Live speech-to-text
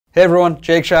Hey everyone,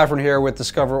 Jake Shaffron here with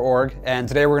DiscoverOrg, and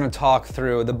today we're going to talk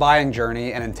through the buying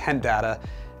journey and intent data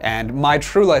and my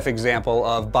true life example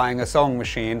of buying a sewing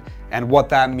machine and what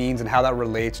that means and how that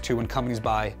relates to when companies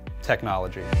buy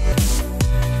technology.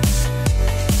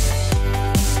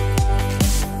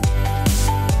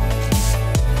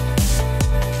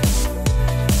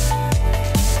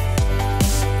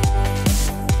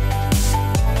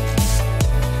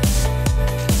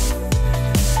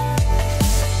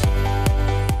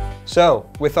 So,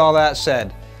 with all that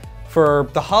said, for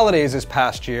the holidays this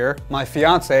past year, my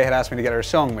fiance had asked me to get her a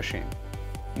sewing machine.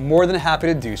 More than happy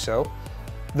to do so.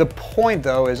 The point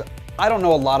though is I don't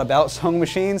know a lot about sewing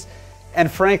machines,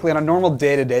 and frankly on a normal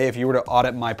day-to-day, if you were to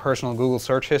audit my personal Google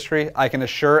search history, I can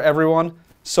assure everyone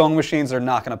sewing machines are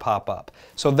not going to pop up.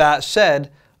 So that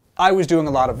said, I was doing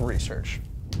a lot of research.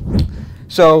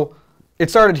 So it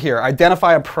started here,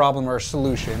 identify a problem or a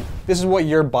solution. This is what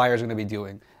your buyer is going to be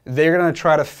doing. They're going to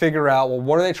try to figure out, well,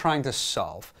 what are they trying to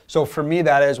solve? So for me,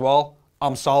 that is, well,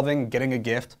 I'm solving getting a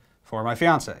gift for my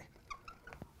fiance,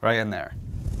 right in there.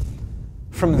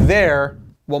 From there,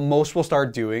 what most will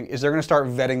start doing is they're going to start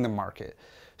vetting the market.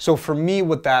 So for me,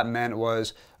 what that meant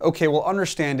was, okay, well,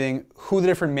 understanding who the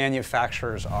different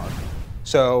manufacturers are.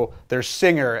 So there's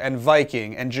Singer and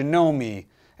Viking and Janome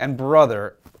and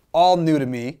Brother, all new to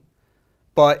me.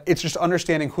 But it's just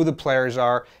understanding who the players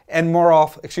are and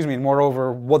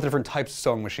moreover, what the different types of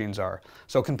sewing machines are.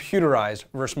 So computerized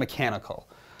versus mechanical.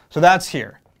 So that's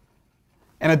here.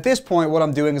 And at this point, what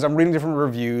I'm doing is I'm reading different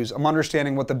reviews. I'm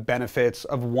understanding what the benefits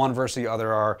of one versus the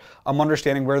other are. I'm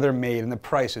understanding where they're made and the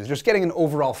prices. Just getting an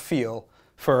overall feel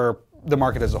for the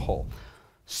market as a whole.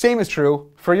 Same is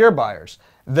true for your buyers.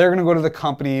 They're going to go to the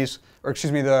companies, or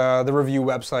the review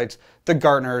websites, the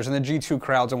Gartners and the G2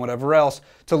 crowds and whatever else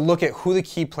to look at who the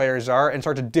key players are and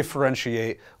start to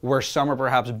differentiate where some are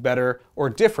perhaps better or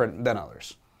different than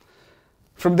others.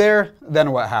 From there,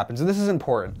 then what happens? And this is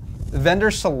important.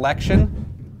 Vendor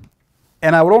selection,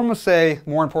 and I would almost say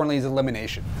more importantly is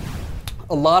elimination.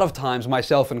 A lot of times,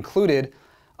 myself included,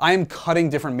 I am cutting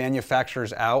different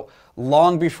manufacturers out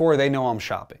long before they know I'm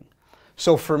shopping.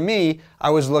 So for me,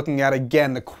 I was looking at,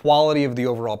 again, the quality of the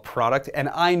overall product, and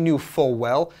I knew full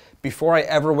well, before I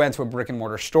ever went to a brick and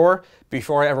mortar store,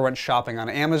 before I ever went shopping on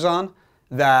Amazon,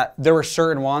 that there were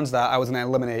certain ones that I was going to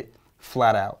eliminate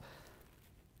flat out.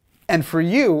 And for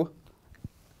you,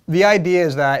 the idea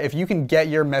is that if you can get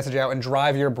your message out and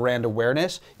drive your brand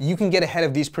awareness, you can get ahead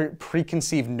of these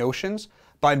preconceived notions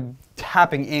by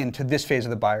tapping into this phase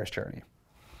of the buyer's journey.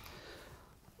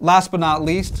 Last but not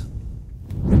least,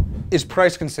 is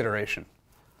price consideration.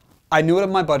 I knew what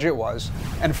my budget was,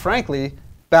 and frankly,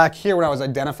 back here when I was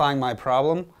identifying my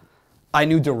problem, I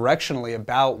knew directionally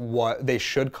about what they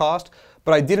should cost,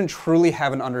 but I didn't truly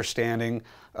have an understanding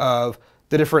of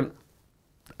the different,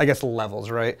 levels,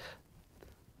 right?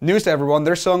 News to everyone,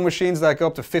 there's sewing machines that go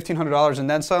up to $1,500 and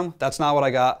then some. That's not what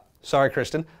I got. Sorry,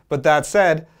 Kristen. But that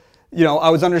said, I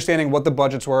was understanding what the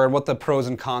budgets were and what the pros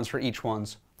and cons for each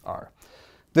ones are.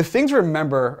 The thing to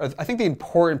remember, I think the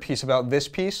important piece about this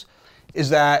piece is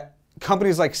that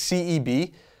companies like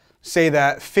CEB say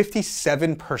that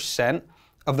 57%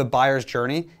 of the buyer's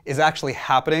journey is actually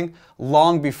happening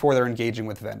long before they're engaging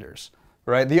with vendors,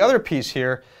 right? The other piece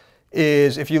here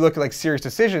is if you look at Serious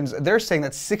Decisions, they're saying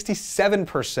that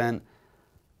 67%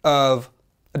 of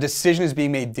a decision is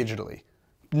being made digitally.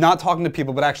 Not talking to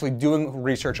people, but actually doing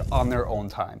research on their own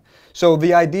time. So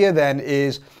the idea then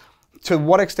is to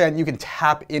what extent you can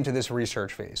tap into this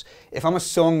research phase. If I'm a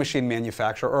sewing machine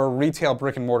manufacturer or a retail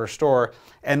brick and mortar store,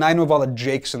 and I know of all the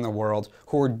Jakes in the world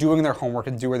who are doing their homework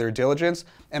and doing their diligence,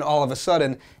 and all of a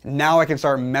sudden, now I can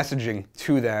start messaging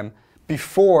to them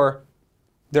before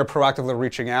they're proactively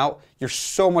reaching out, you're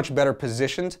so much better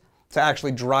positioned to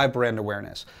actually drive brand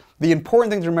awareness. The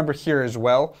important thing to remember here as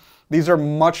well, these are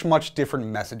much, much different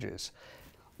messages.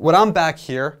 When I'm back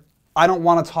here, I don't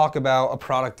want to talk about a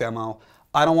product demo.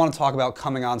 I don't want to talk about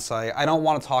coming on site. I don't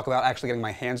want to talk about actually getting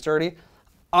my hands dirty.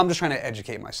 I'm just trying to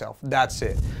educate myself. That's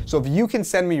it. So if you can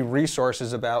send me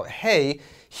resources about, hey,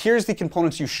 here's the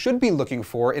components you should be looking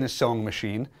for in a sewing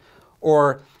machine,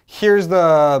 or here's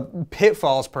the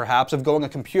pitfalls perhaps of going a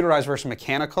computerized versus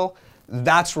mechanical,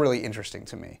 that's really interesting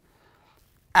to me.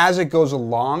 As it goes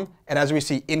along, and as we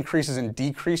see increases and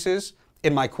decreases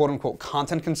in my quote-unquote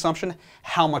content consumption,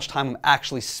 how much time I'm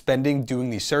actually spending doing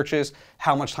these searches,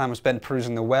 how much time I spend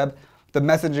perusing the web, the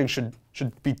messaging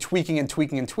should be tweaking and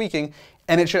tweaking and tweaking,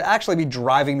 and it should actually be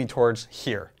driving me towards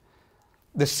here,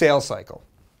 the sales cycle.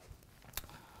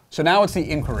 So now it's the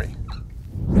inquiry.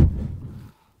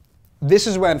 This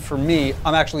is when, for me,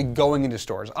 I'm actually going into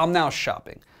stores. I'm now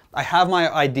shopping. I have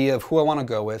my idea of who I want to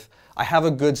go with. I have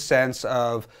a good sense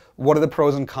of what are the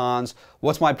pros and cons,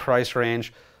 what's my price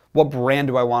range, what brand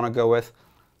do I want to go with.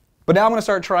 But now I'm going to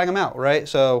start trying them out, right?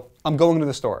 So I'm going to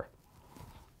the store,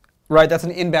 right? That's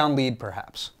an inbound lead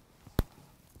perhaps.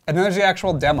 And then there's the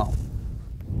actual demo.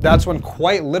 That's when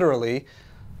quite literally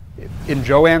in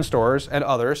Joann stores and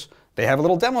others, they have a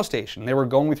little demo station. They were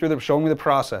showing me the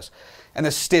process and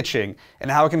the stitching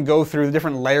and how it can go through the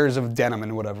different layers of denim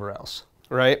and whatever else,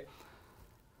 right?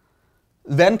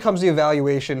 Then comes the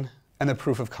evaluation and the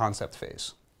proof of concept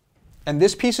phase. And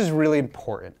this piece is really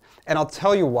important. And I'll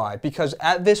tell you why. Because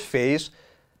at this phase,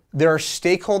 there are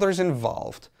stakeholders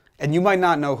involved, and you might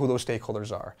not know who those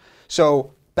stakeholders are.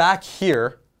 So back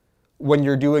here, when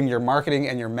you're doing your marketing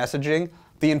and your messaging,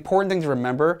 the important thing to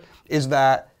remember is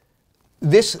that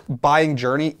this buying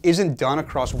journey isn't done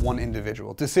across one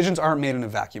individual. Decisions aren't made in a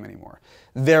vacuum anymore.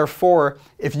 Therefore,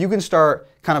 if you can start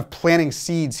kind of planting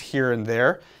seeds here and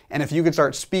there, and if you could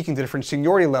start speaking to different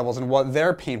seniority levels and what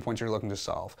their pain points you're looking to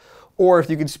solve, or if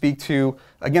you could speak to,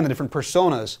 again, the different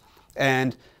personas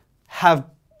and have,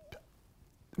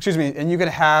 and you could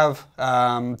have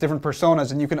different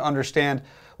personas and you can understand,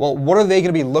 well, what are they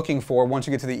going to be looking for once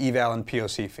you get to the eval and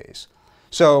POC phase?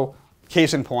 So,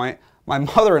 case in point, my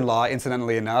mother-in-law,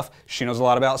 incidentally enough, she knows a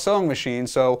lot about sewing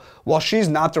machines, so while she's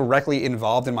not directly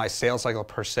involved in my sales cycle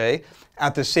per se,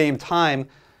 at the same time,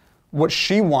 what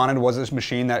she wanted was this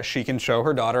machine that she can show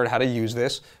her daughter how to use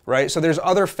this, right? So there's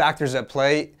other factors at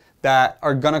play that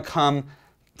are gonna come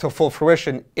to full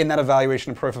fruition in that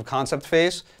evaluation and proof of concept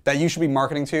phase that you should be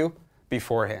marketing to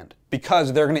beforehand,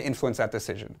 because they're gonna influence that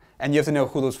decision, and you have to know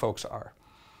who those folks are.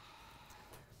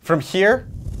 From here,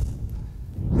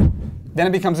 then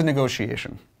it becomes a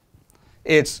negotiation.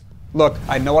 It's, look,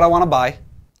 I know what I want to buy.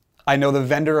 I know the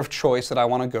vendor of choice that I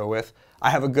want to go with. I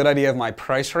have a good idea of my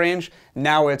price range.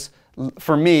 Now it's,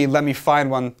 for me, let me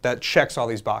find one that checks all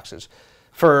these boxes.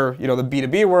 For the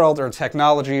B2B world or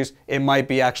technologies, it might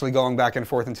be actually going back and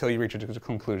forth until you reach a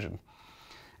conclusion.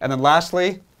 And then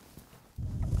lastly,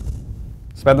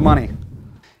 spend the money.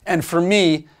 And for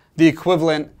me, the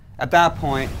equivalent at that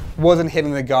point wasn't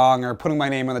hitting the gong or putting my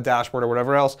name on the dashboard or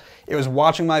whatever else. It was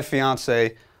watching my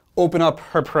fiance open up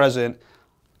her present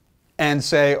and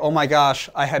say, oh my gosh,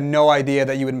 I had no idea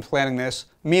that you had been planning this.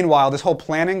 Meanwhile, this whole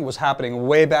planning was happening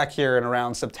way back here in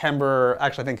around September,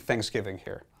 actually I think Thanksgiving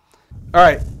here. All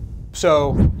right,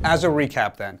 so as a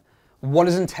recap then, what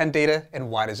is intent data and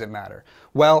why does it matter?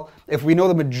 Well, if we know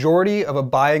the majority of a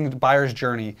buyer's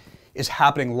journey is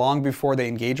happening long before they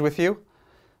engage with you,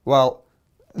 well,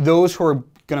 those who are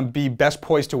going to be best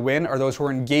poised to win are those who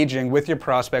are engaging with your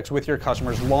prospects, with your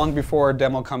customers, long before a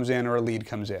demo comes in or a lead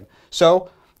comes in. So,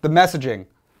 the messaging.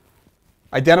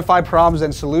 Identify problems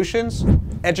and solutions,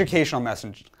 educational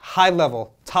message, high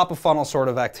level, top of funnel sort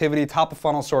of activity, top of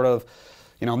funnel sort of,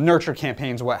 nurture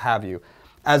campaigns, what have you.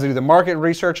 As they do the market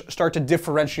research, start to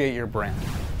differentiate your brand.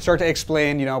 Start to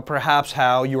explain, perhaps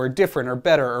how you are different or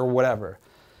better or whatever.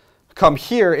 Come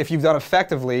here, if you've done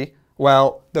effectively,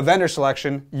 well, the vendor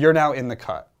selection, you're now in the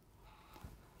cut.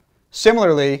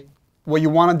 Similarly, what you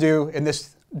want to do in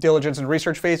this diligence and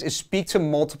research phase is speak to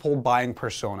multiple buying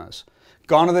personas.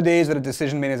 Gone are the days that a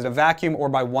decision made in a vacuum or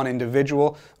by one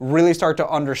individual. Really start to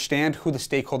understand who the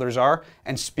stakeholders are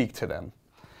and speak to them.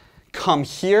 Come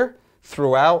here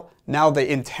throughout. Now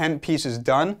the intent piece is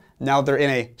done. Now they're in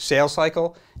a sales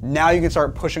cycle. Now you can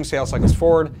start pushing sales cycles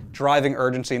forward, driving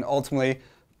urgency, and ultimately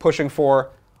pushing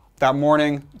for that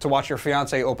morning to watch your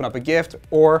fiance open up a gift,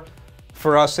 or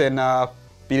for us in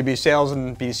B2B sales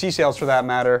and B2C sales for that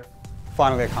matter,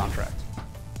 finally a contract.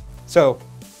 So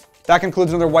that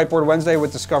concludes another Whiteboard Wednesday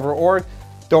with DiscoverOrg.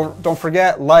 Don't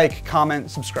forget, like, comment,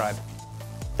 subscribe.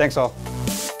 Thanks all.